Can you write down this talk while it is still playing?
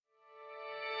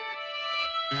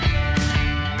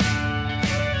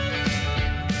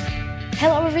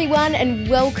everyone, and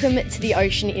welcome to the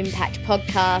Ocean Impact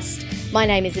podcast. My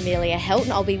name is Amelia Helt,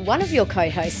 and I'll be one of your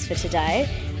co-hosts for today.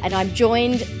 And I'm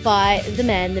joined by the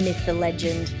man, the myth, the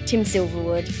legend, Tim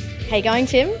Silverwood. How you going,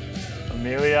 Tim?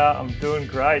 Amelia, I'm doing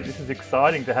great. This is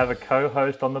exciting to have a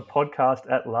co-host on the podcast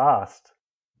at last.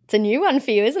 It's a new one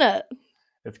for you, isn't it?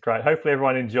 It's great. Hopefully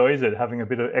everyone enjoys it, having a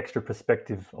bit of extra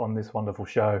perspective on this wonderful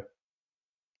show.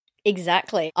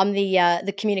 Exactly. I'm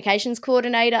the communications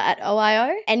coordinator at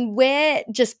OIO, and we're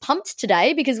just pumped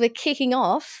today because we're kicking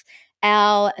off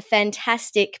our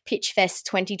fantastic Pitchfest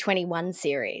 2021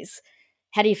 series.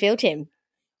 How do you feel, Tim?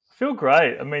 I feel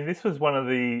great. I mean, this was one of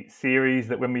the series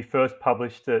that when we first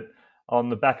published it on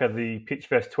the back of the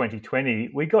Pitchfest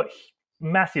 2020, we got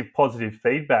massive positive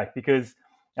feedback because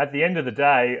at the end of the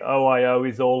day, OIO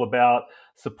is all about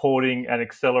supporting and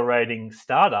accelerating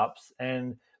startups,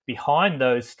 and behind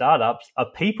those startups are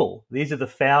people. These are the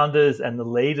founders and the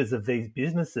leaders of these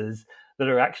businesses that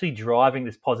are actually driving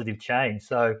this positive change.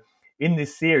 So in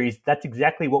this series, that's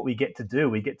exactly what we get to do.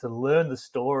 We get to learn the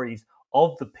stories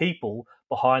of the people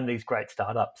behind these great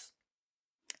startups.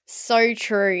 So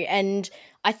true. And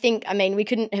I think, we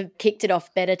couldn't have kicked it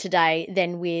off better today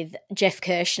than with Jeff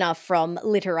Kirschner from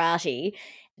Litterati.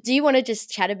 Do you want to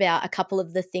just chat about a couple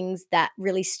of the things that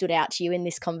really stood out to you in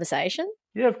this conversation?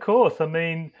 Yeah, of course. I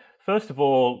mean, first of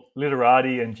all,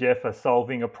 Litterati and Jeff are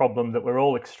solving a problem that we're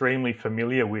all extremely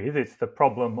familiar with. It's the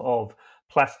problem of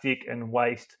plastic and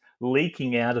waste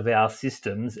leaking out of our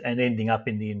systems and ending up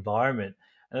in the environment.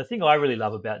 And the thing I really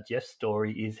love about Jeff's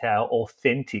story is how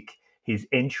authentic his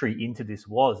entry into this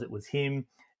was. It was him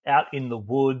out in the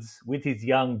woods with his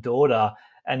young daughter,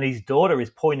 and his daughter is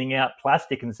pointing out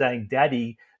plastic and saying,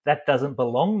 "Daddy, that doesn't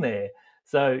belong there."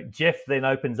 So Jeff then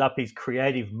opens up his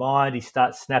creative mind. He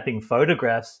starts snapping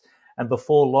photographs, and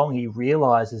before long he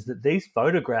realizes that these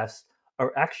photographs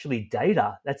are actually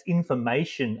data. That's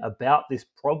information about this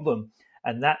problem.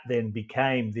 And that then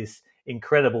became this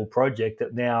incredible project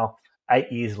that now,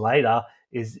 8 years later,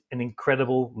 is an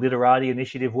incredible Litterati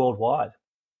initiative worldwide.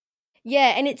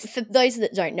 Yeah, and it's for those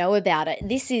that don't know about it,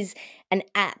 this is an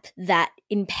app that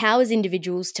empowers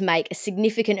individuals to make a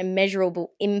significant and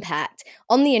measurable impact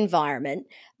on the environment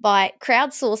by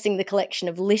crowdsourcing the collection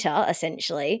of litter,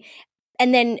 essentially,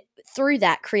 and then through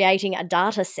that creating a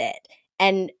data set.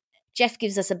 And Jeff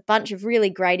gives us a bunch of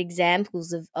really great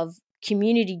examples of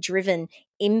community-driven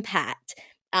impact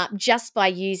just by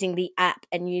using the app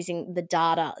and using the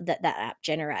data that app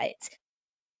generates.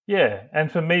 Yeah, and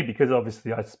for me, because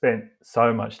obviously I spent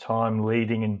so much time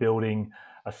leading and building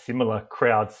a similar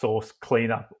crowdsource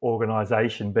cleanup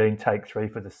organisation being Take 3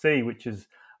 for the Sea, which is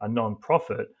a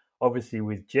non-profit, obviously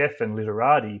with Jeff and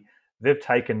Litterati, they've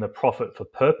taken the profit for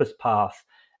purpose path.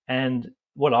 And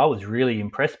what I was really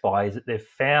impressed by is that they've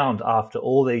found, after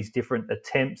all these different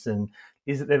attempts,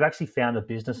 is that they've actually found a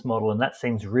business model, and that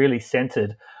seems really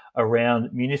centred around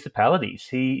municipalities.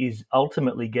 He is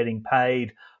ultimately getting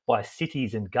paid by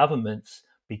cities and governments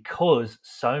because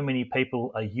so many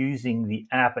people are using the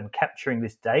app and capturing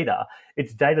this data.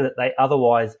 It's data that they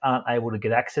otherwise aren't able to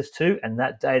get access to, and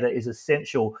that data is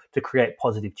essential to create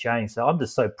positive change. So I'm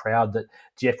just so proud that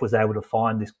Jeff was able to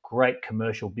find this great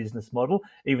commercial business model,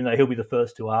 even though he'll be the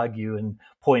first to argue and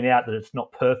point out that it's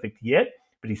not perfect yet,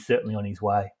 but he's certainly on his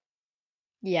way.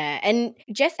 Yeah, and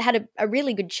Jeff had a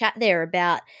really good chat there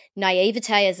about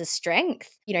naivete as a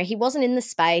strength. You know, he wasn't in the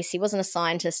space, he wasn't a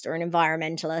scientist or an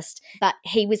environmentalist, but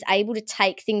he was able to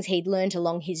take things he'd learned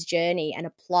along his journey and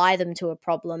apply them to a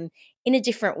problem in a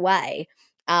different way.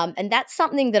 And that's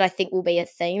something that I think will be a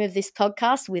theme of this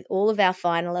podcast with all of our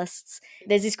finalists.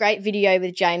 There's this great video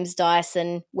with James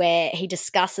Dyson where he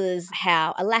discusses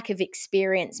how a lack of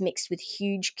experience mixed with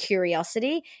huge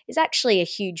curiosity is actually a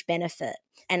huge benefit.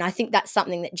 And I think that's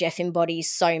something that Jeff embodies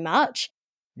so much.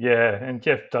 Yeah, and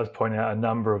Jeff does point out a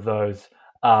number of those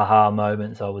aha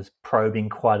moments. I was probing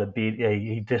quite a bit. Yeah,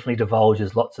 he definitely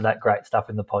divulges lots of that great stuff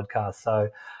in the podcast. So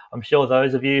I'm sure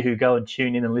those of you who go and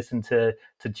tune in and listen to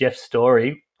Jeff's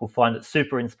story will find it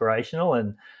super inspirational,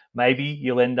 and maybe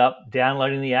you'll end up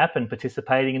downloading the app and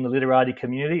participating in the Litterati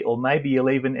community, or maybe you'll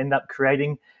even end up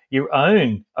creating your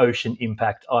own ocean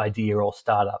impact idea or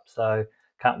startup. So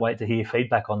can't wait to hear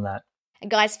feedback on that. And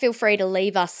guys, feel free to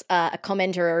leave us a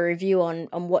comment or a review on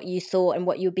what you thought and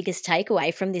what your biggest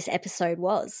takeaway from this episode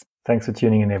was. Thanks for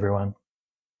tuning in, everyone.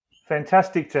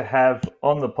 Fantastic to have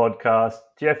on the podcast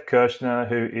Jeff Kirschner,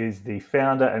 who is the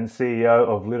founder and CEO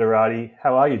of Litterati.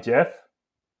 How are you, Jeff?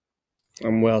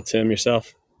 I'm well, Tim.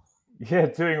 Yourself? Yeah,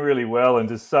 doing really well, and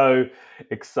just so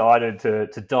excited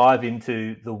to dive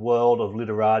into the world of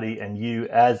Litterati and you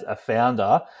as a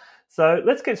founder. So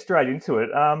let's get straight into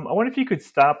it. I wonder if you could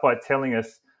start by telling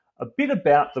us a bit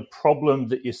about the problem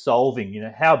that you're solving.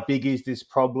 How big is this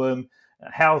problem?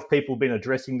 How have people been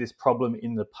addressing this problem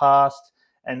in the past?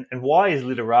 And why is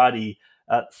Litterati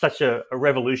such a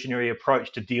revolutionary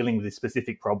approach to dealing with this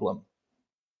specific problem?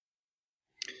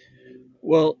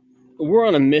 Well, we're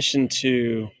on a mission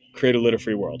to create a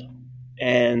litter-free world.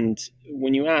 And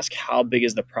when you ask how big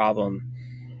is the problem,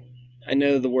 I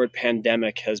know the word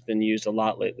pandemic has been used a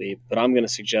lot lately, but I'm going to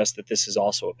suggest that this is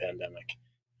also a pandemic.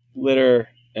 Litter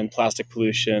and plastic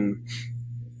pollution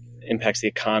impacts the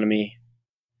economy.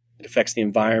 It affects the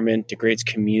environment, degrades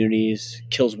communities,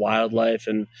 kills wildlife,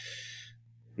 and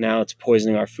now it's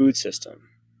poisoning our food system.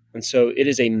 And so it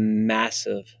is a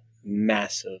massive,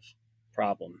 massive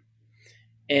problem.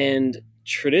 And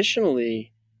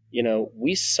traditionally,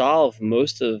 we solve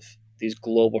most of these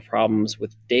global problems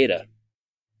with data.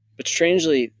 But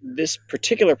strangely, this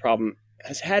particular problem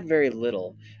has had very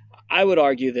little. I would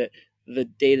argue that the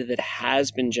data that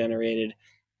has been generated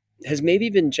has maybe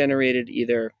been generated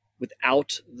either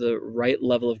without the right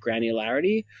level of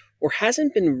granularity or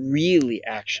hasn't been really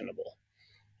actionable.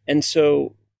 And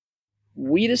so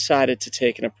we decided to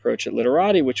take an approach at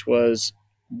Litterati, which was,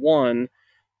 one,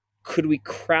 could we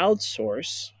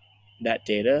crowdsource that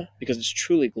data because it's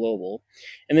truly global?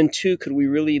 And then two, could we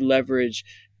really leverage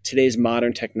today's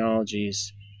modern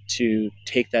technologies to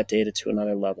take that data to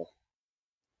another level?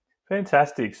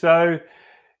 Fantastic. So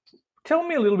tell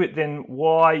me a little bit then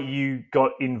why you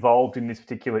got involved in this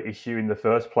particular issue in the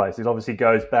first place. It obviously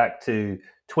goes back to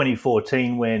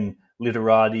 2014 when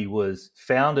Litterati was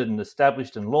founded and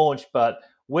established and launched, but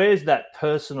where's that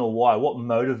personal why? What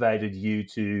motivated you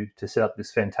to set up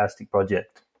this fantastic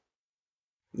project?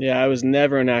 Yeah, I was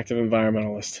never an active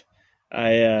environmentalist.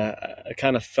 I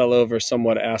kind of fell over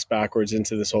somewhat ass backwards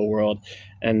into this whole world,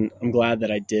 and I'm glad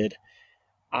that I did.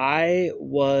 I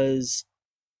was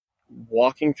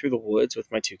walking through the woods with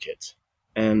my two kids,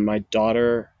 and my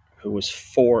daughter, who was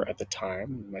 4 at the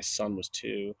time, my son was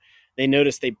 2, they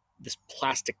noticed this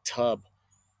plastic tub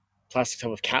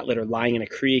of cat litter lying in a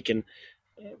creek, and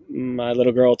my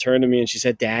little girl turned to me and she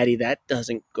said, "Daddy, that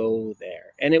doesn't go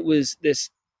there." And it was this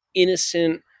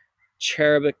innocent,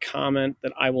 cherubic comment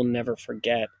that I will never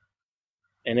forget.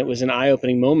 And it was an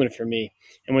eye-opening moment for me.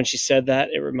 And when she said that,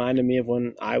 it reminded me of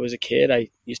when I was a kid. I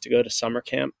used to go to summer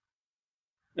camp.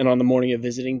 And on the morning of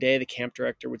visiting day, the camp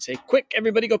director would say, "Quick,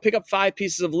 everybody go pick up 5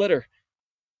 pieces of litter."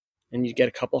 And you'd get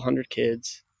a couple hundred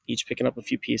kids, each picking up a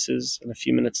few pieces. And a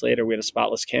few minutes later, we had a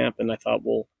spotless camp. And I thought,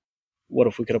 well, what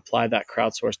if we could apply that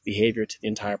crowdsourced behavior to the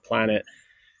entire planet?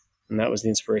 And that was the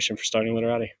inspiration for starting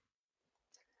Litterati.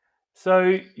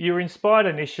 So you were inspired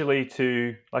initially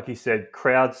to, like you said,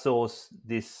 crowdsource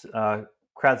this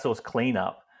crowdsource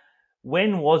cleanup.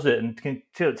 When was it? And can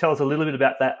you tell us a little bit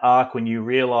about that arc when you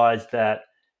realized that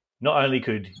not only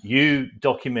could you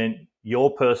document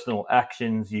your personal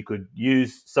actions, you could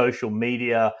use social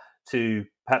media to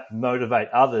perhaps motivate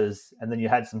others, and then you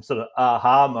had some sort of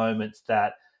aha moments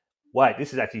that, wait,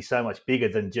 this is actually so much bigger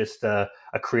than just a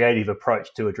creative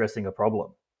approach to addressing a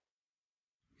problem.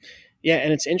 Yeah,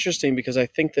 and it's interesting because I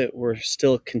think that we're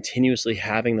still continuously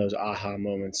having those aha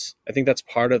moments. I think that's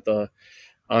part of the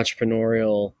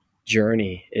entrepreneurial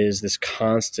journey, is this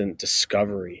constant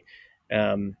discovery.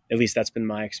 At least that's been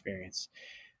my experience.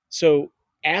 So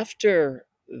after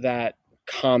that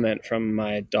comment from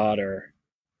my daughter,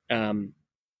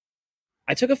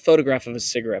 I took a photograph of a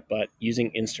cigarette butt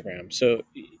using Instagram. So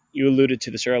you alluded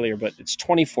to this earlier, but it's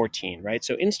 2014, right?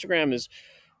 So Instagram is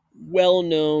well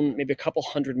known, maybe a couple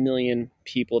 100 million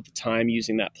people at the time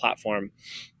using that platform.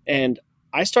 And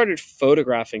I started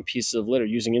photographing pieces of litter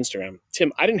using Instagram.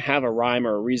 Tim, I didn't have a rhyme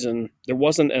or a reason. There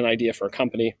wasn't an idea for a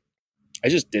company. I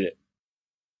just did it.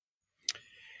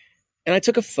 And I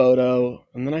took a photo,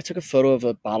 and then I took a photo of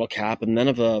a bottle cap, and then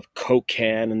of a Coke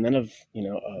can, and then of,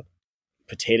 a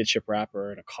potato chip wrapper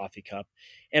and a coffee cup.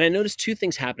 And I noticed 2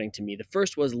 things happening to me. The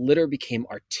first was litter became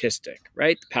artistic,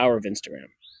 right? The power of Instagram.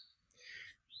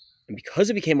 And because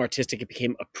it became artistic, it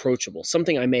became approachable.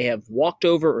 Something I may have walked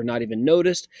over or not even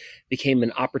noticed became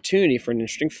an opportunity for an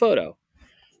interesting photo.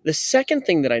 The second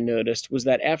thing that I noticed was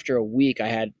that after a week, I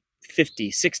had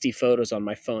 50, 60 photos on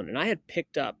my phone, and I had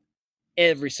picked up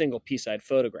every single piece I'd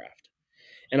photographed.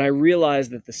 And I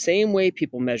realized that the same way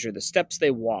people measure the steps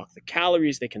they walk, the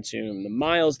calories they consume, the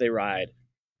miles they ride,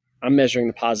 I'm measuring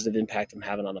the positive impact I'm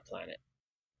having on the planet.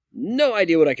 No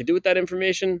idea what I could do with that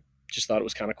information, just thought it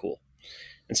was kind of cool.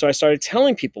 And so I started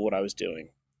telling people what I was doing.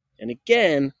 And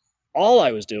again, all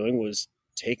I was doing was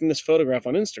taking this photograph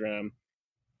on Instagram,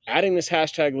 adding this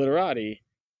hashtag Litterati,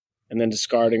 and then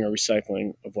discarding or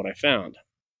recycling of what I found.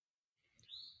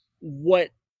 What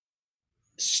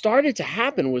started to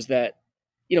happen was that,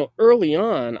 early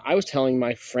on, I was telling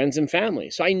my friends and family.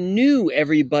 So I knew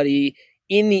everybody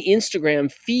in the Instagram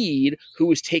feed who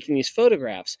was taking these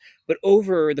photographs. But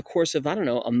over the course of, I don't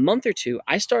know, a month or two,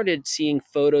 I started seeing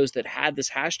photos that had this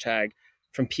hashtag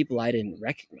from people I didn't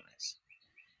recognize.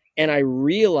 And I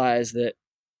realized that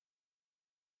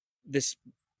this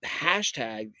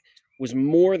hashtag was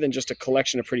more than just a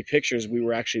collection of pretty pictures. We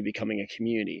were actually becoming a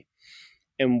community.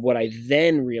 And what I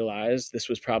then realized, this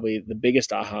was probably the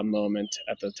biggest aha moment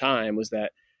at the time, was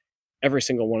that every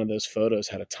single one of those photos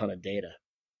had a ton of data.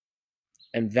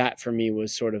 And that for me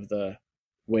was sort of the,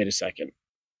 wait a second,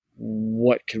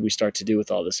 what could we start to do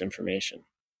with all this information?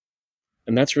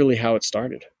 And that's really how it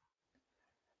started.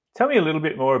 Tell me a little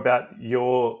bit more about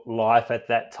your life at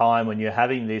that time when you're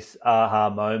having this aha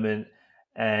moment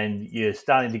and you're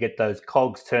starting to get those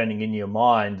cogs turning in your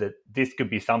mind that this could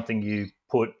be something you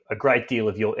put a great deal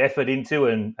of your effort into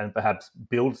and perhaps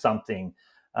build something.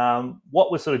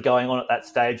 What was sort of going on at that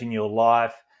stage in your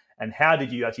life, and how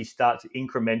did you actually start to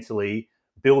incrementally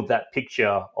build that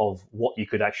picture of what you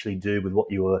could actually do with what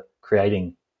you were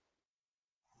creating?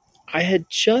 I had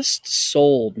just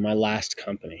sold my last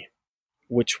company,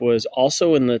 which was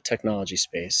also in the technology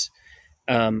space.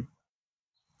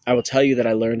 I will tell you that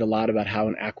I learned a lot about how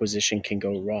an acquisition can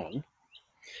go wrong.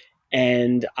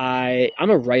 And I'm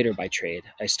a writer by trade.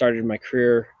 I started my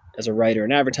career as a writer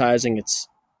in advertising. It's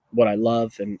what I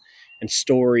love, and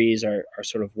stories are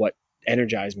sort of what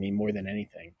energize me more than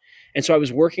anything. And so I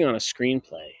was working on a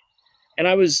screenplay, and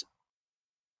I was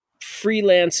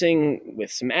freelancing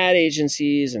with some ad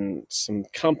agencies and some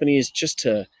companies just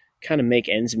to kind of make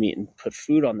ends meet and put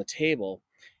food on the table.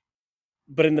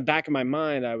 But in the back of my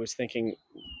mind, I was thinking,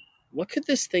 what could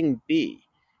this thing be?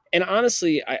 And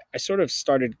honestly, I sort of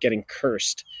started getting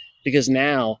cursed because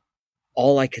now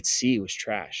all I could see was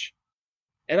trash.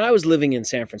 And I was living in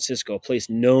San Francisco, a place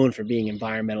known for being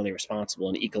environmentally responsible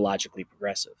and ecologically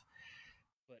progressive.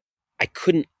 But I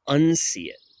couldn't unsee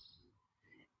it.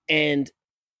 And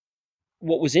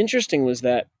what was interesting was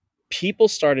that people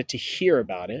started to hear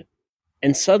about it.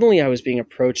 And suddenly I was being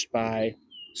approached by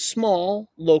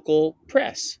small local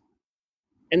press.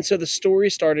 And so the story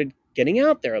started getting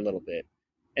out there a little bit.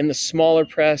 And the smaller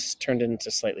press turned into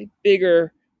slightly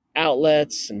bigger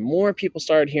outlets, and more people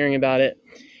started hearing about it.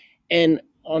 And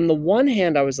on the one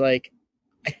hand, I was like,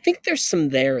 I think there's some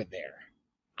there.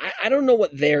 I don't know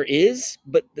what there is,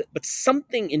 but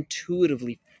something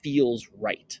intuitively feels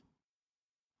right.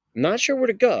 I'm not sure where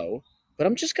to go, but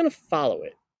I'm just going to follow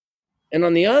it. And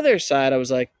on the other side, I was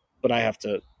like, but I have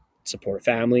to support a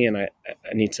family, and I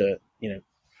need to,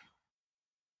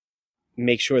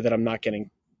 make sure that I'm not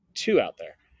getting too out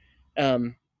there.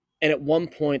 And at one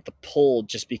point, the pull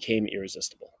just became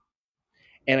irresistible.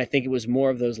 And I think it was more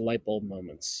of those light bulb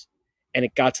moments. And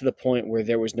it got to the point where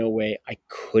there was no way I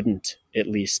couldn't at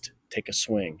least take a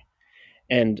swing.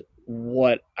 And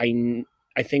what I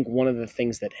think one of the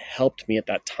things that helped me at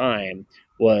that time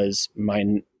was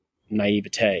my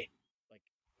naivete. Like,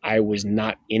 I was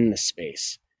not in the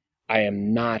space. I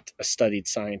am not a studied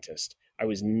scientist. I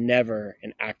was never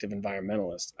an active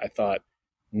environmentalist. I thought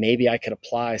maybe I could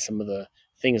apply some of the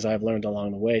things I've learned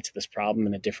along the way to this problem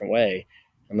in a different way,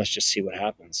 and let's just see what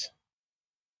happens.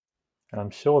 And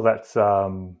I'm sure that's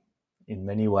in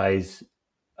many ways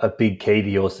a big key to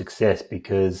your success,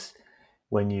 because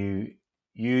when you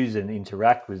use and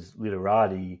interact with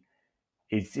Litterati,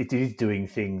 it is doing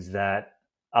things that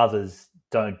others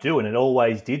don't do, and it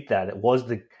always did that. It was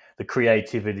the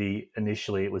creativity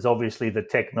initially. It was obviously the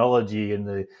technology and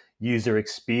the user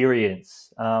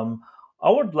experience. I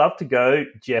would love to go,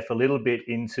 Jeff, a little bit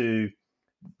into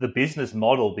the business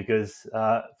model, because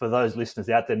for those listeners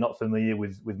out there not familiar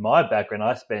with my background,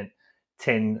 I spent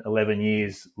 10, 11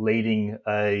 years leading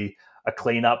a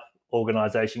cleanup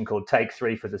organization called Take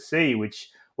 3 for the Sea, which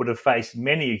would have faced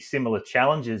many similar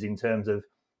challenges in terms of,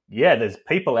 there's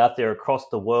people out there across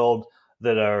the world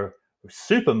that are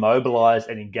super mobilized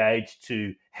and engaged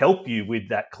to help you with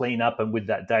that cleanup and with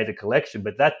that data collection,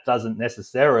 but that doesn't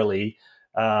necessarily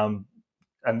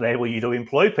enable you to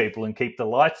employ people and keep the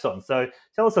lights on. So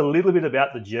tell us a little bit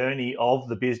about the journey of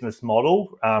the business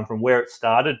model, from where it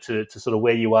started to sort of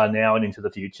where you are now and into the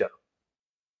future.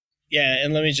 Yeah,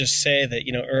 and let me just say that,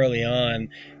 early on,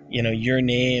 your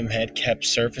name had kept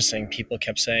surfacing. People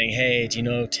kept saying, "Hey, do you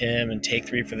know Tim and Take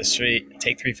 3 for the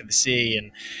Sea?"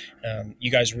 And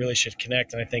you guys really should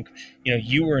connect. And I think,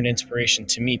 you were an inspiration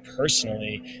to me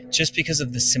personally, just because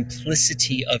of the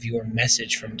simplicity of your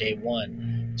message from day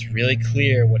one. It's really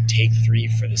clear what Take 3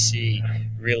 for the Sea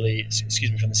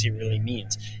from the Sea really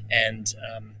means. And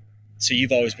so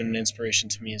you've always been an inspiration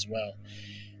to me as well.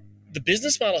 The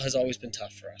business model has always been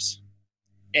tough for us.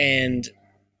 And,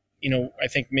 I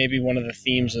think maybe one of the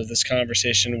themes of this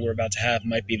conversation we're about to have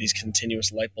might be these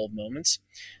continuous light bulb moments.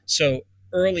 So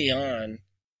early on,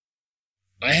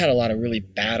 I had a lot of really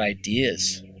bad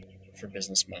ideas for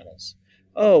business models.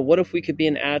 Oh, what if we could be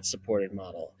an ad-supported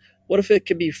model? What if it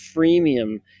could be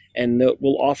freemium and that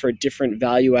we'll offer different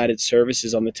value-added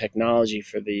services on the technology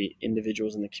for the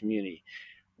individuals in the community?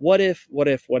 What if?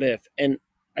 And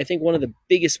I think one of the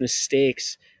biggest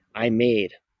mistakes I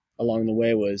made along the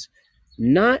way was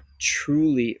not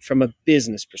truly, from a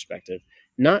business perspective,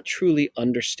 not truly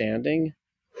understanding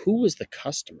who was the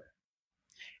customer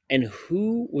and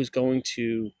who was going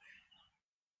to,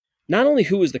 not only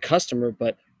who was the customer,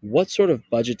 but what sort of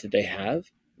budget did they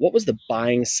have? What was the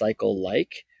buying cycle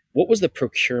like? What was the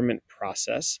procurement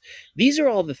process? These are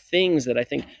all the things that I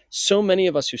think so many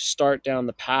of us who start down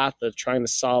the path of trying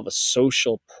to solve a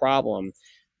social problem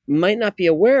might not be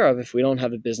aware of if we don't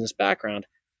have a business background.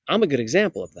 I'm a good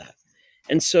example of that.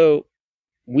 And so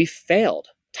we failed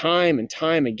time and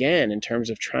time again in terms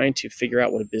of trying to figure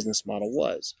out what a business model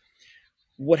was.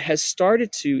 What has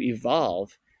started to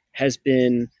evolve has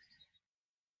been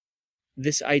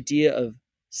this idea of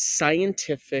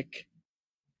scientific,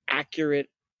 accurate,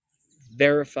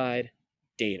 verified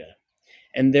data.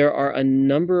 And there are a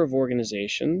number of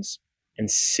organizations and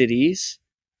cities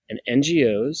and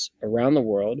NGOs around the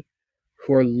world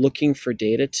who are looking for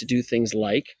data to do things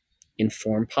like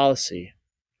inform policy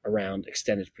around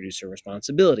extended producer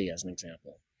responsibility, as an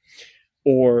example.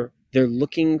 Or they're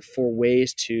looking for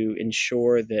ways to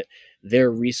ensure that their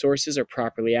resources are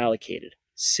properly allocated.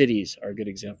 Cities are a good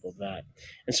example of that.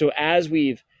 And so as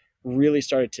we've really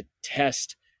started to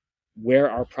test where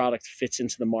our product fits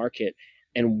into the market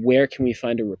and where can we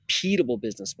find a repeatable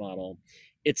business model,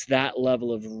 it's that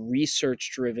level of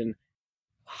research-driven,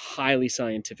 highly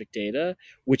scientific data,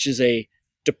 which is a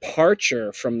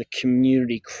departure from the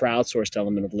community crowdsourced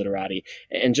element of Litterati.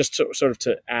 And just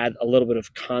to add a little bit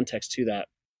of context to that,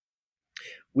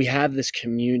 we have this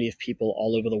community of people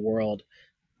all over the world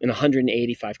in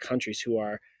 185 countries who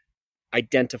are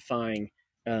identifying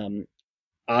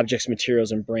objects,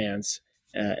 materials, and brands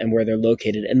and where they're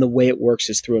located. And the way it works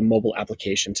is through a mobile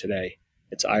application today.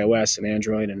 It's iOS and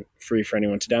Android and free for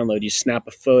anyone to download. You snap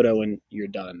a photo and you're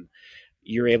done.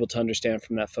 You're able to understand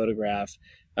from that photograph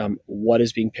what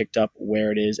is being picked up,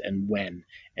 where it is, and when.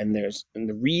 And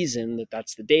the reason that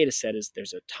that's the data set is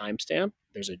there's a timestamp,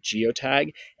 there's a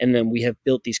geotag, and then we have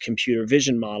built these computer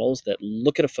vision models that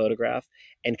look at a photograph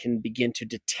and can begin to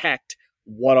detect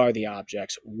what are the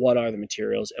objects, what are the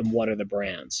materials, and what are the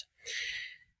brands.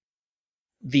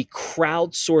 The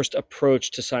crowdsourced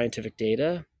approach to scientific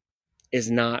data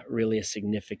is not really a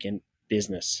significant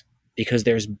business because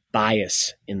there's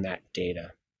bias in that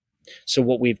data. So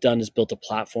what we've done is built a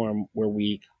platform where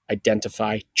we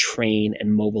identify, train,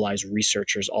 and mobilize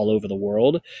researchers all over the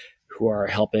world who are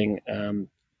helping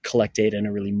collect data in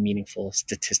a really meaningful,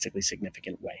 statistically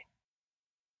significant way.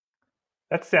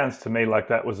 That sounds to me like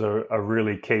that was a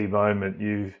really key moment.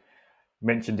 You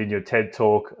mentioned in your TED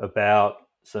Talk about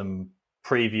some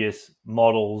previous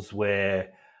models where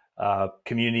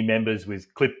community members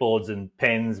with clipboards and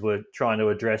pens were trying to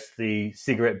address the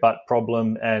cigarette butt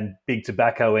problem, and Big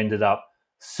Tobacco ended up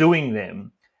suing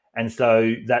them. And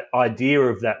so that idea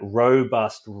of that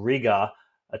robust rigor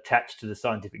attached to the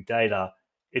scientific data,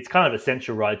 it's kind of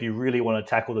essential, right? If you really want to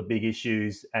tackle the big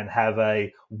issues and have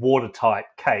a watertight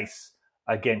case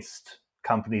against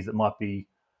companies that might be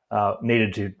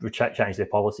needed to change their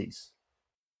policies.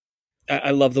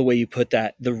 I love the way you put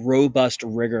that. The robust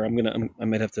rigor. I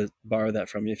might have to borrow that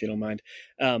from you if you don't mind.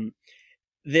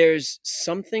 There's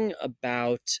something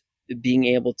about being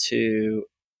able to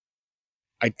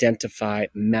identify,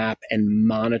 map, and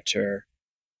monitor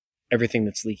everything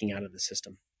that's leaking out of the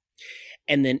system,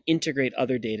 and then integrate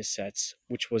other data sets,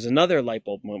 which was another light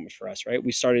bulb moment for us, right?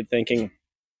 We started thinking,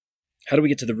 how do we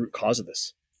get to the root cause of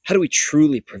this? How do we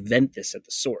truly prevent this at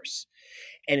the source?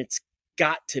 And it's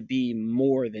got to be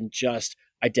more than just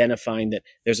identifying that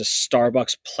there's a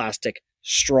Starbucks plastic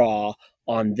straw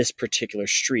on this particular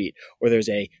street, or there's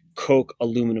a Coke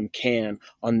aluminum can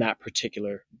on that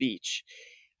particular beach.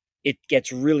 It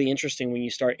gets really interesting when you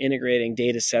start integrating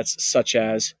data sets such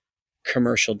as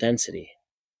commercial density,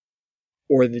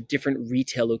 or the different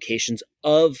retail locations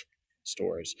of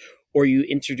stores, or you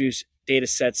introduce data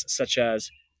sets such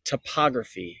as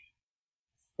topography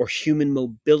or human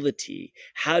mobility.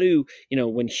 How do,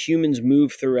 when humans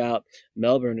move throughout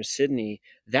Melbourne or Sydney,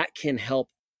 that can help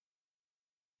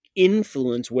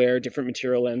influence where different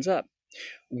material ends up.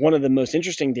 One of the most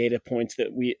interesting data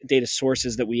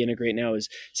sources that we integrate now is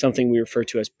something we refer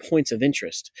to as points of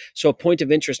interest. So a point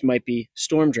of interest might be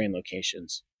storm drain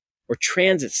locations or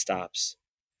transit stops.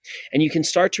 And you can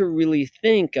start to really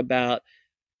think about,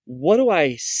 what do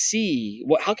I see?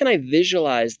 How can I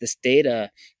visualize this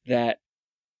data that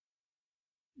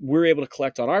we're able to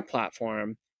collect on our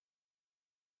platform,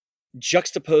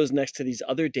 juxtaposed next to these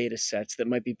other data sets that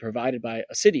might be provided by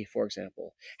a city, for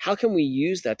example? How can we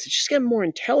use that to just get more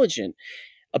intelligent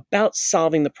about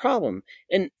solving the problem?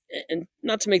 And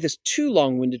not to make this too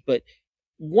long-winded, but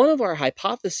one of our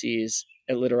hypotheses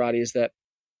at Litterati is that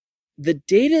the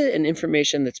data and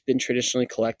information that's been traditionally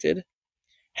collected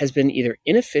has been either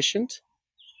inefficient,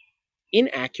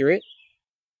 inaccurate,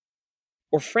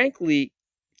 or frankly,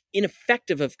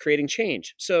 ineffective of creating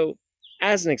change. So,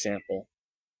 as an example,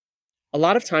 a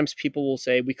lot of times people will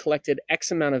say, we collected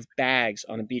X amount of bags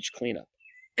on a beach cleanup.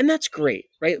 And that's great,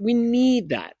 right? We need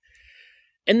that.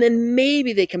 And then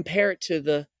maybe they compare it to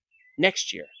the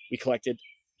next year. We collected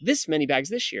this many bags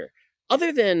this year.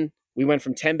 Other than we went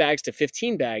from 10 bags to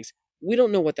 15 bags, we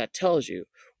don't know what that tells you.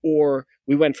 Or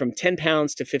we went from 10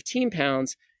 pounds to 15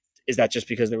 pounds. Is that just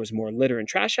because there was more litter and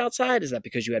trash outside? Is that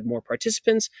because you had more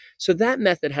participants? So that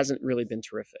method hasn't really been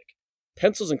terrific.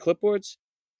 Pencils and clipboards,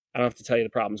 I don't have to tell you the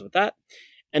problems with that.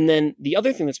 And then the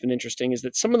other thing that's been interesting is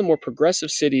that some of the more progressive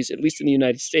cities, at least in the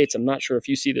United States, I'm not sure if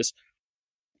you see this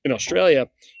in Australia,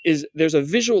 is there's a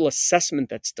visual assessment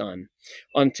that's done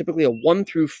on typically a 1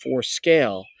 through 4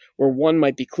 scale, where 1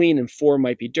 might be clean and 4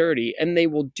 might be dirty. And they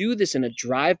will do this in a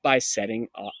drive-by setting,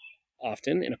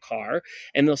 often in a car,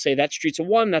 and they'll say that street's a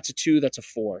 1, that's a 2, that's a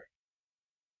 4.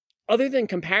 Other than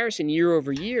comparison year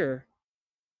over year,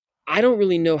 I don't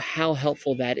really know how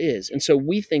helpful that is. And so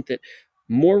we think that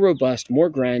more robust, more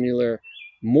granular,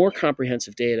 more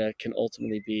comprehensive data can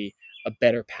ultimately be a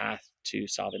better path to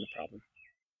solving the problem.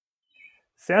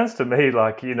 Sounds to me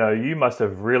like, you must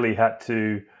have really had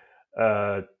to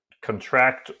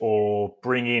contract or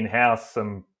bring in-house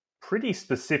some pretty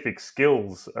specific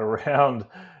skills around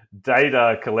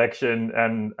data collection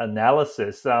and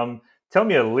analysis. Tell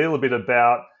me a little bit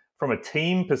about, from a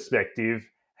team perspective,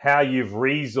 how you've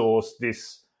resourced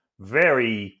this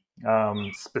very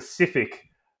specific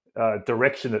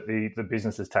direction that the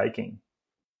business is taking.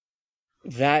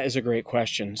 That is a great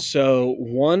question. So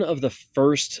one of the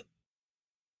first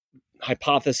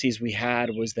hypotheses we had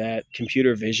was that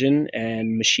computer vision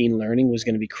and machine learning was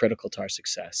going to be critical to our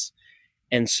success.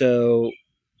 And so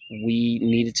we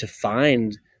needed to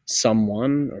find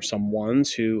someone or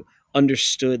someones who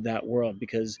understood that world,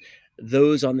 because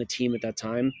those on the team at that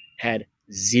time had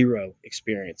zero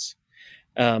experience.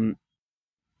 And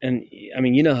I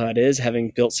mean, you know how it is, having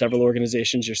built several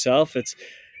organizations yourself. It's,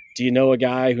 do you know a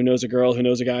guy who knows a girl who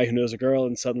knows a guy who knows a girl?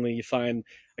 And suddenly you find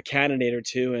a candidate or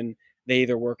two and they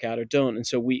either work out or don't. And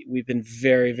so we've been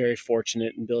very, very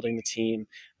fortunate in building the team.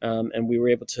 And we were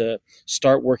able to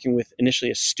start working with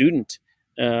initially a student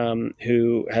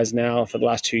who has now for the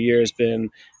last 2 years been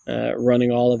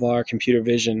running all of our computer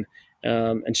vision,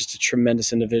 and just a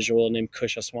tremendous individual named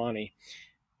Kirschner.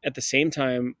 At the same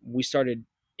time, we started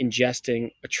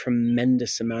ingesting a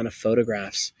tremendous amount of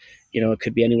photographs. It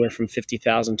could be anywhere from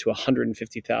 50,000 to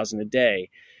 150,000 a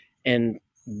day. And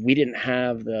we didn't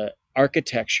have the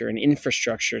architecture and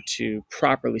infrastructure to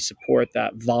properly support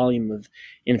that volume of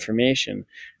information.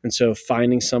 And so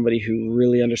finding somebody who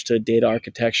really understood data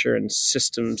architecture and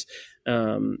systems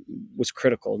was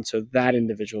critical. And so that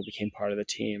individual became part of the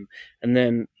team. And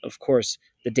then, of course,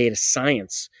 the data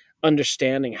science,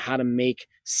 understanding how to make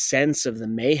sense of the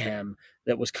mayhem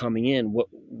that was coming in.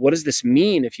 What does this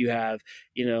mean if you have,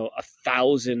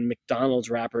 1,000 McDonald's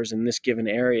wrappers in this given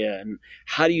area? And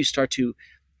how do you start to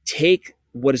take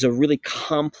what is a really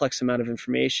complex amount of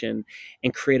information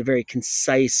and create a very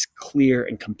concise, clear,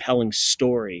 and compelling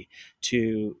story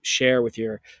to share with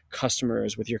your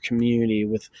customers, with your community,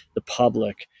 with the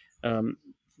public?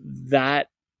 That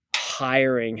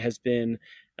hiring has been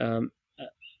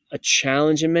a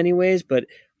challenge in many ways, but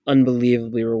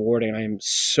unbelievably rewarding. I am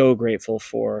so grateful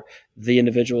for the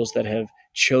individuals that have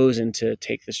chosen to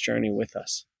take this journey with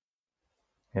us.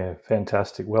 Yeah,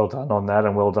 fantastic. Well done on that,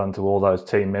 and well done to all those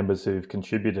team members who've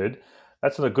contributed.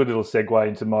 That's a good little segue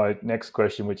into my next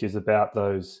question, which is about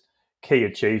those key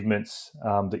achievements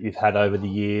that you've had over the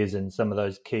years and some of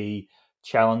those key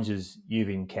challenges you've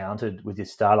encountered with your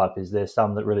startup. Is there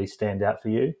some that really stand out for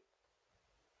you?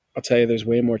 I'll tell you, there's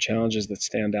way more challenges that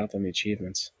stand out than the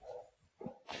achievements.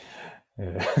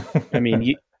 Yeah. I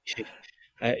mean,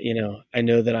 I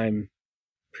know that I'm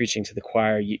preaching to the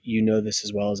choir. You know this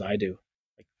as well as I do.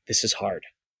 This is hard.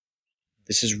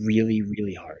 This is really,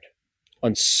 really hard.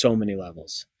 on so many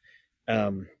levels.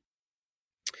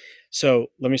 So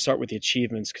let me start with the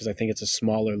achievements, because I think it's a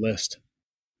smaller list.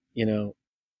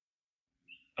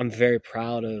 I'm very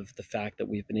proud of the fact that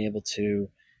we've been able to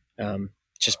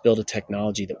just build a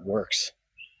technology that works,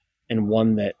 and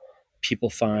one that people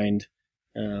find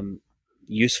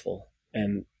useful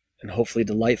and hopefully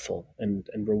delightful and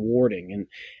rewarding.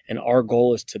 And our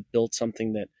goal is to build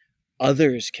something that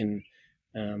others can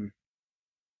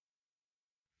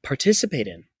participate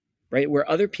in, right? Where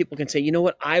other people can say, you know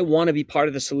what, I want to be part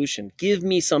of the solution. Give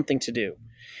me something to do.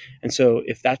 And so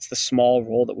if that's the small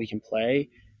role that we can play,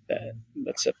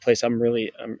 that's a place I'm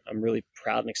really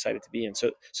proud and excited to be in.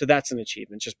 So that's an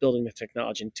achievement, just building the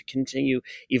technology and to continue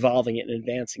evolving it and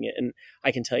advancing it. And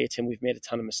I can tell you, Tim, we've made a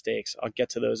ton of mistakes. I'll get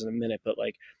to those in a minute, but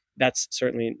like, that's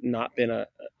certainly not been a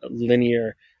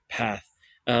linear path.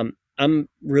 I'm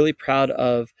really proud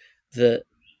of the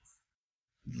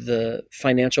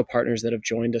financial partners that have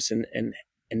joined us and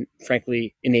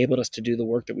frankly enabled us to do the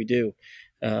work that we do.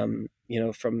 From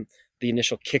the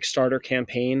initial Kickstarter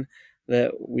campaign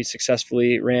that we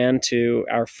successfully ran to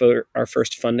our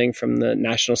first funding from the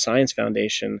National Science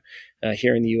Foundation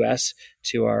here in the U.S.,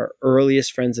 to our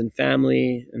earliest friends and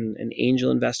family and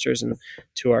angel investors, and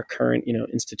to our current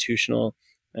institutional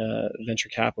venture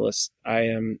capitalists. I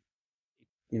am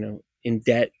in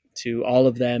debt to all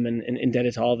of them and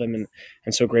indebted to all of them,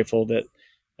 and so grateful that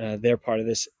they're part of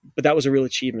this. But that was a real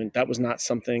achievement. That was not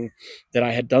something that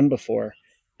I had done before,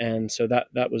 and so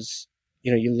that was.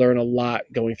 You learn a lot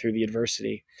going through the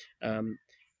adversity.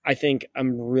 I think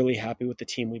I'm really happy with the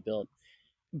team we built.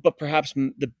 But perhaps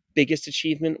the biggest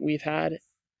achievement we've had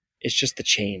is just the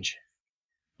change,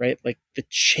 right? Like the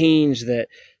change that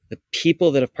the people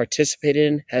that have participated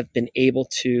in have been able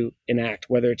to enact,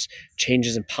 whether it's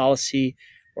changes in policy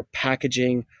or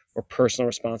packaging or personal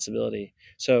responsibility.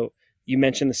 So you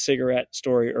mentioned the cigarette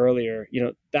story earlier.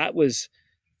 That was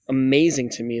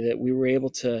amazing to me that we were able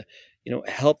to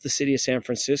help the city of San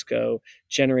Francisco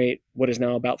generate what is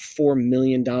now about $4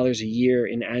 million a year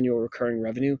in annual recurring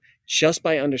revenue, just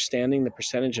by understanding the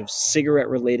percentage of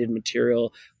cigarette-related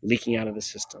material leaking out of the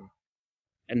system.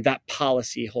 And that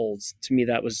policy holds. To me,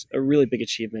 that was a really big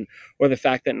achievement. Or the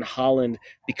fact that in Holland,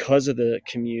 because of the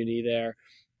community there,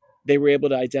 they were able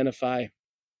to identify,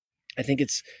 I think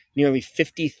it's nearly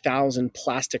 50,000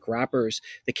 plastic wrappers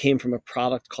that came from a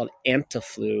product called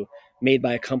Antiflu, made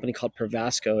by a company called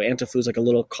Pervasco. Antiflu is like a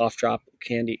little cough drop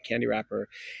candy wrapper.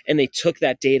 And they took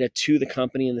that data to the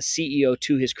company, and the CEO,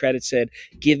 to his credit, said,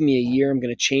 give me a year, I'm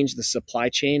going to change the supply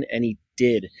chain. And he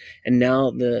did. And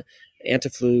now the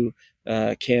Antiflu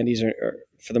candies are,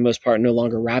 for the most part, no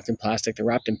longer wrapped in plastic. They're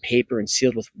wrapped in paper and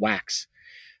sealed with wax.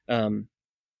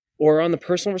 Or on the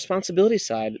personal responsibility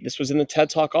side, this was in the TED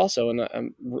Talk also.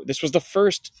 And this was the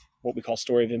first, what we call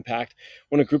story of impact,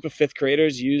 when a group of fifth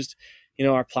graders used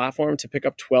our platform to pick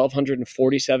up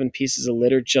 1,247 pieces of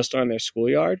litter just on their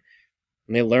schoolyard.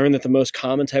 And they learned that the most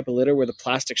common type of litter were the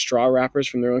plastic straw wrappers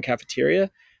from their own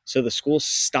cafeteria. So the school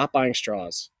stopped buying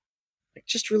straws. Like,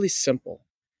 just really simple.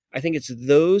 I think it's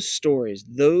those stories,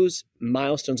 those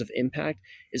milestones of impact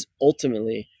is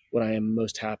ultimately what I am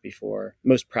most happy for,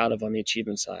 most proud of on the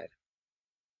achievement side.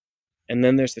 And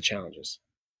then there's the challenges.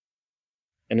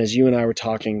 And as you and I were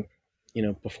talking,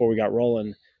 before we got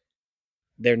rolling,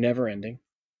 they're never ending.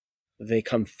 They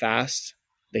come fast.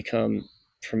 They come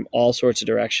from all sorts of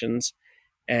directions.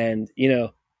 And,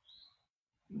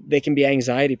 they can be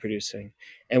anxiety producing.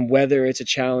 And whether it's a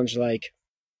challenge like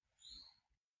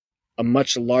a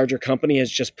much larger company has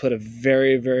just put a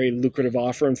very, very lucrative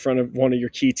offer in front of one of your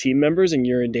key team members and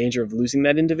you're in danger of losing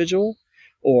that individual,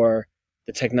 or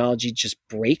the technology just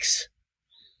breaks,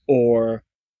 or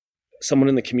someone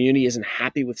in the community isn't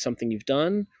happy with something you've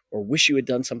done, or wish you had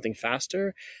done something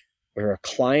faster, or a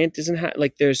client isn't happy.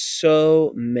 Like, there's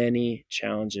so many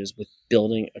challenges with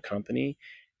building a company,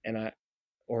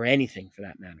 or anything for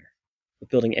that matter, with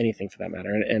building anything for that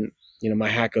matter. And my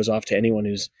hat goes off to anyone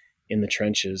who's in the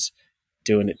trenches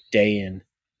doing it day in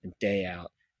and day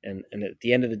out. And at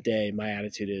the end of the day, my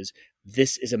attitude is,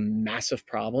 this is a massive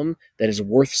problem that is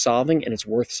worth solving, and it's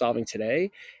worth solving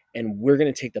today. And we're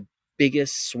going to take the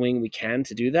biggest swing we can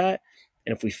to do that.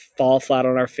 And if we fall flat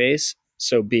on our face,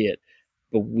 so be it.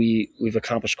 But we've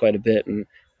accomplished quite a bit, and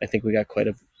I think we got quite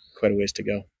a ways to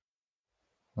go.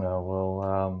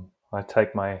 Well, I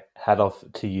take my hat off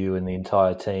to you and the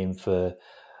entire team for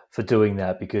doing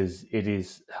that, because it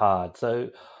is hard. So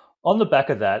on the back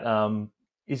of that,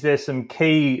 is there some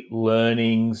key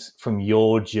learnings from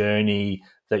your journey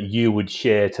that you would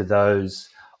share to those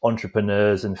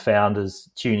entrepreneurs and founders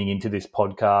tuning into this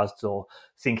podcast or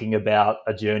thinking about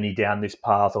a journey down this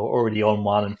path or already on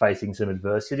one and facing some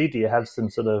adversity? Do you have some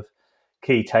sort of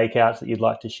key takeouts that you'd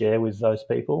like to share with those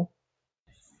people?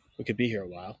 We could be here a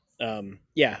while.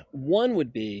 One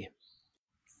would be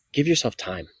give yourself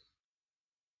time.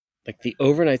 Like the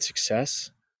overnight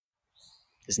success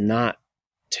is not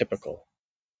typical.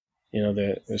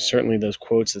 There's certainly those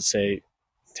quotes that say it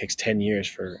takes 10 years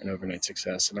for an overnight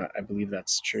success. And I believe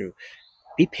that's true.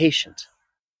 Be patient,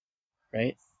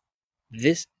 right?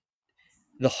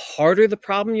 The harder the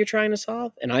problem you're trying to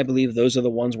solve, and I believe those are the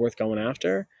ones worth going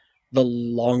after, the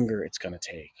longer it's going to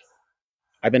take.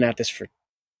 I've been at this for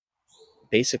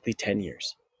basically 10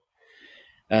 years.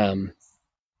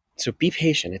 So be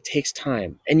patient. It takes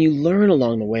time. And you learn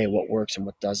along the way what works and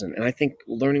what doesn't. And I think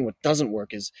learning what doesn't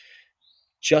work is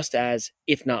just as,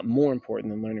 if not more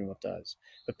important than learning what does.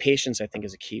 But patience, I think,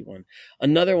 is a key one.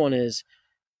 Another one is,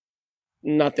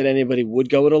 not that anybody would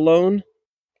go it alone,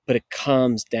 but it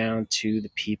comes down to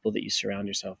the people that you surround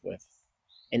yourself with.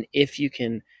 And if you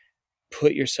can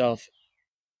put yourself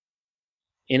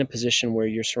in a position where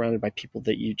you're surrounded by people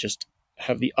that you just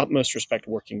have the utmost respect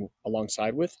working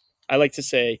alongside with, I like to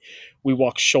say we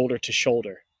walk shoulder to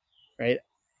shoulder, right?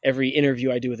 Every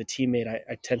interview I do with a teammate,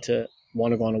 I tend to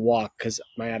want to go on a walk because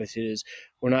my attitude is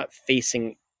we're not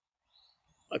facing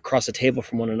across a table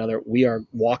from one another. We are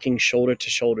walking shoulder to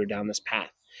shoulder down this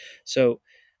path. So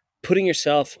putting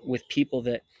yourself with people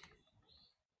that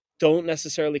don't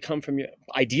necessarily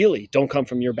ideally don't come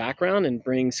from your background and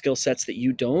bring skill sets that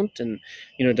you don't. And,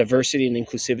 diversity and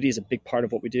inclusivity is a big part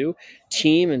of what we do.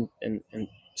 Team and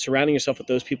surrounding yourself with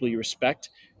those people you respect,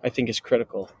 I think is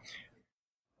critical.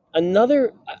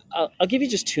 Another, I'll give you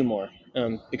just two more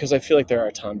because I feel like there are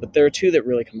a ton, but there are two that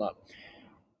really come up.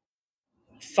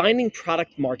 Finding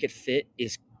product market fit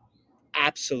is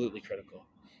absolutely critical.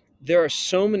 There are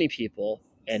so many people,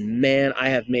 and man, I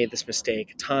have made this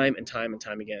mistake time and time and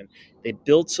time again. They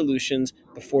build solutions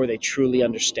before they truly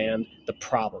understand the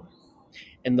problem.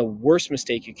 And the worst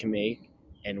mistake you can make,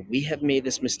 and we have made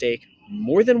this mistake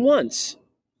more than once,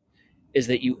 is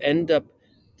that you end up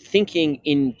thinking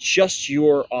in just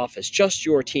your office, just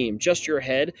your team, just your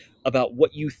head about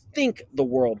what you think the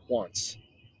world wants,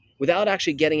 without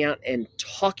actually getting out and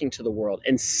talking to the world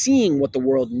and seeing what the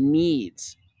world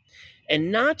needs.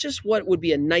 And not just what would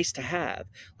be a nice to have,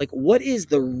 like what is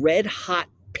the red hot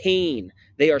pain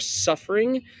they are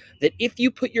suffering, that if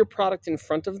you put your product in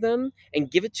front of them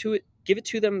and give it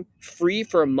to them free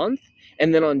for a month,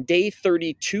 and then on day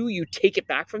 32 you take it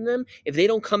back from them, if they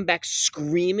don't come back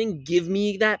screaming, give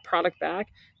me that product back,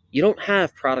 you don't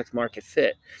have product market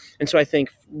fit. And so I think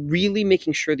really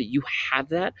making sure that you have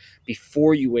that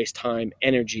before you waste time,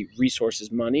 energy,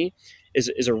 resources, money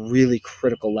is a really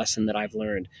critical lesson that I've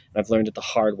learned. I've learned it the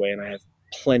hard way, and I have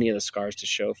plenty of the scars to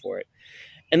show for it.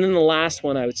 And then the last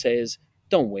one I would say is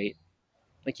don't wait.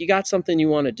 Like, you got something you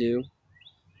want to do,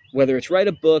 whether it's write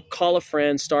a book, call a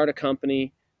friend, start a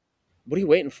company, what are you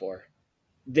waiting for?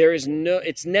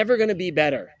 It's never going to be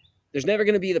better. There's never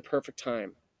going to be the perfect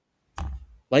time.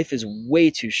 Life is way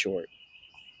too short.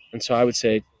 And so I would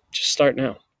say just start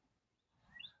now.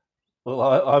 Well,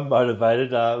 I'm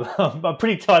motivated. I'm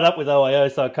pretty tied up with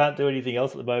OIO, so I can't do anything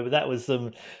else at the moment. That was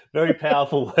some very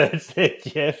powerful words there,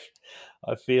 Jeff.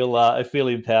 I feel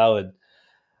empowered.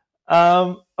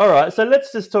 All right, so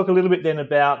let's just talk a little bit then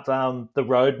about the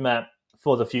roadmap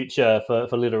for the future for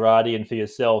Litterati and for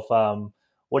yourself.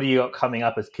 What do you got coming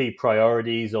up as key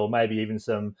priorities, or maybe even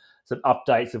some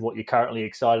updates of what you're currently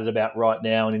excited about right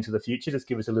now and into the future? Just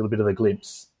give us a little bit of a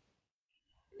glimpse.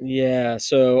 Yeah,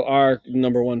 so our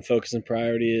number one focus and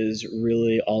priority is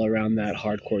really all around that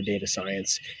hardcore data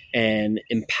science and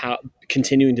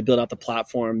continuing to build out the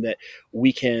platform that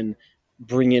we can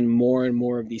bring in more and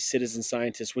more of these citizen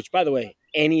scientists, which, by the way,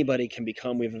 anybody can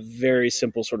become. We have a very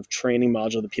simple sort of training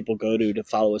module that people go to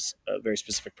follow a very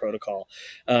specific protocol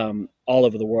all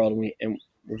over the world. And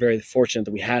we're very fortunate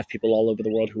that we have people all over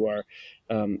the world who are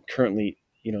currently,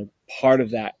 part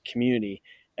of that community.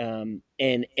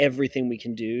 And everything we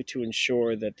can do to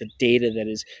ensure that the data that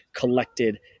is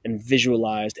collected and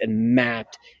visualized and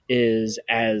mapped is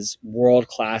as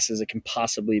world-class as it can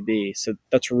possibly be. So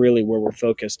that's really where we're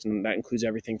focused, and that includes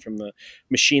everything from the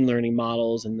machine learning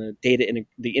models and the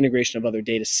the integration of other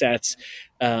data sets,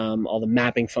 all the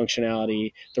mapping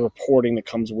functionality, the reporting that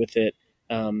comes with it.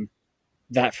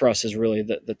 That for us is really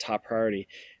the top priority.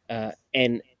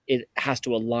 And it has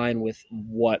to align with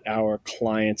what our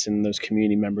clients and those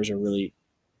community members are really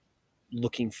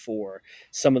looking for.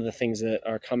 Some of the things that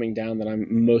are coming down that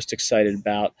I'm most excited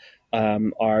about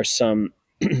are some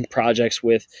projects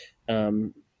with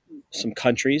some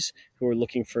countries who are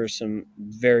looking for some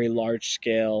very large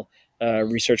scale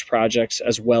research projects,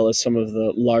 as well as some of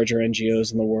the larger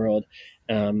NGOs in the world.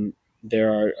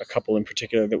 There are a couple in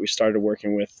particular that we started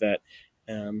working with that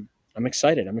I'm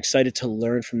excited. I'm excited to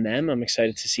learn from them. I'm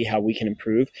excited to see how we can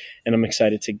improve, and I'm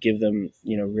excited to give them,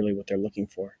 really what they're looking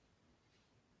for.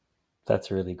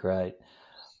 That's really great.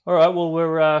 All right, well,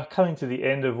 we're coming to the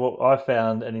end of what I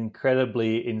found an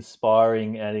incredibly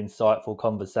inspiring and insightful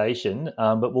conversation.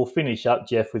 But we'll finish up,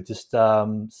 Jeff, with just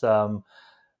some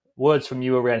words from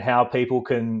you around how people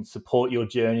can support your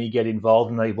journey, get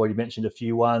involved. I know you've already mentioned a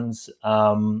few ones,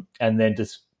 and then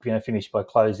just finish by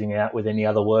closing out with any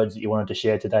other words that you wanted to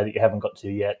share today that you haven't got to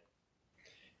yet.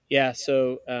 Yeah,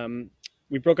 so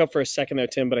we broke up for a second there,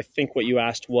 Tim, but I think what you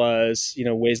asked was,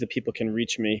 ways that people can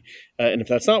reach me. And if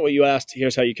that's not what you asked,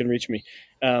 here's how you can reach me.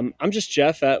 I'm just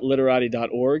Jeff at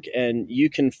litterati.org, and you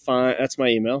can find, that's my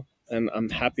email, and I'm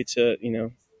happy to,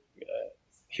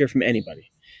 hear from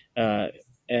anybody.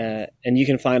 And you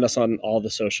can find us on all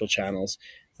the social channels,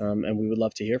 and we would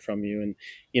love to hear from you. And,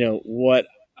 what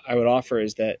I would offer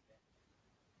is that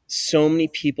so many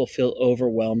people feel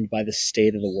overwhelmed by the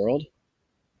state of the world.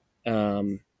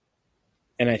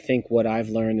 And I think what I've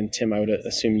learned, and Tim, I would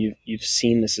assume you've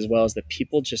seen this as well, is that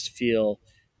people just feel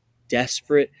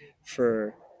desperate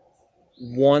for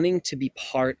wanting to be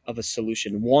part of a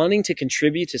solution, wanting to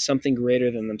contribute to something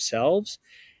greater than themselves.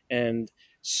 And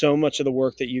so much of the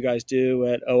work that you guys do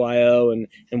at OIO and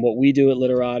what we do at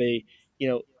Litterati,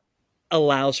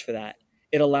 allows for that.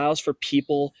 It allows for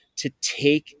people to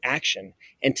take action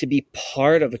and to be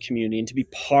part of a community and to be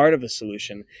part of a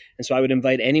solution. And so I would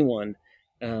invite anyone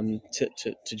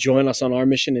to join us on our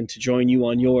mission and to join you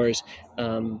on yours,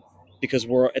 because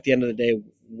we're, at the end of the day,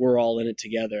 we're all in it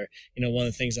together. One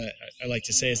of the things I like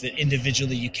to say is that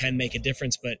individually you can make a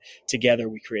difference, but together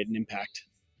we create an impact.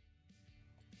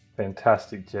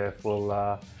 Fantastic, Jeff.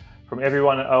 Well, from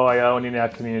everyone at OIO and in our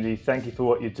community, thank you for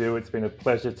what you do. It's been a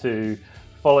pleasure to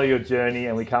follow your journey,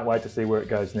 and we can't wait to see where it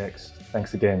goes next.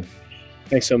 Thanks again.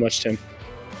 Thanks so much, Tim.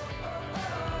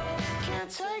 Can't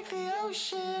take the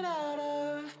ocean out of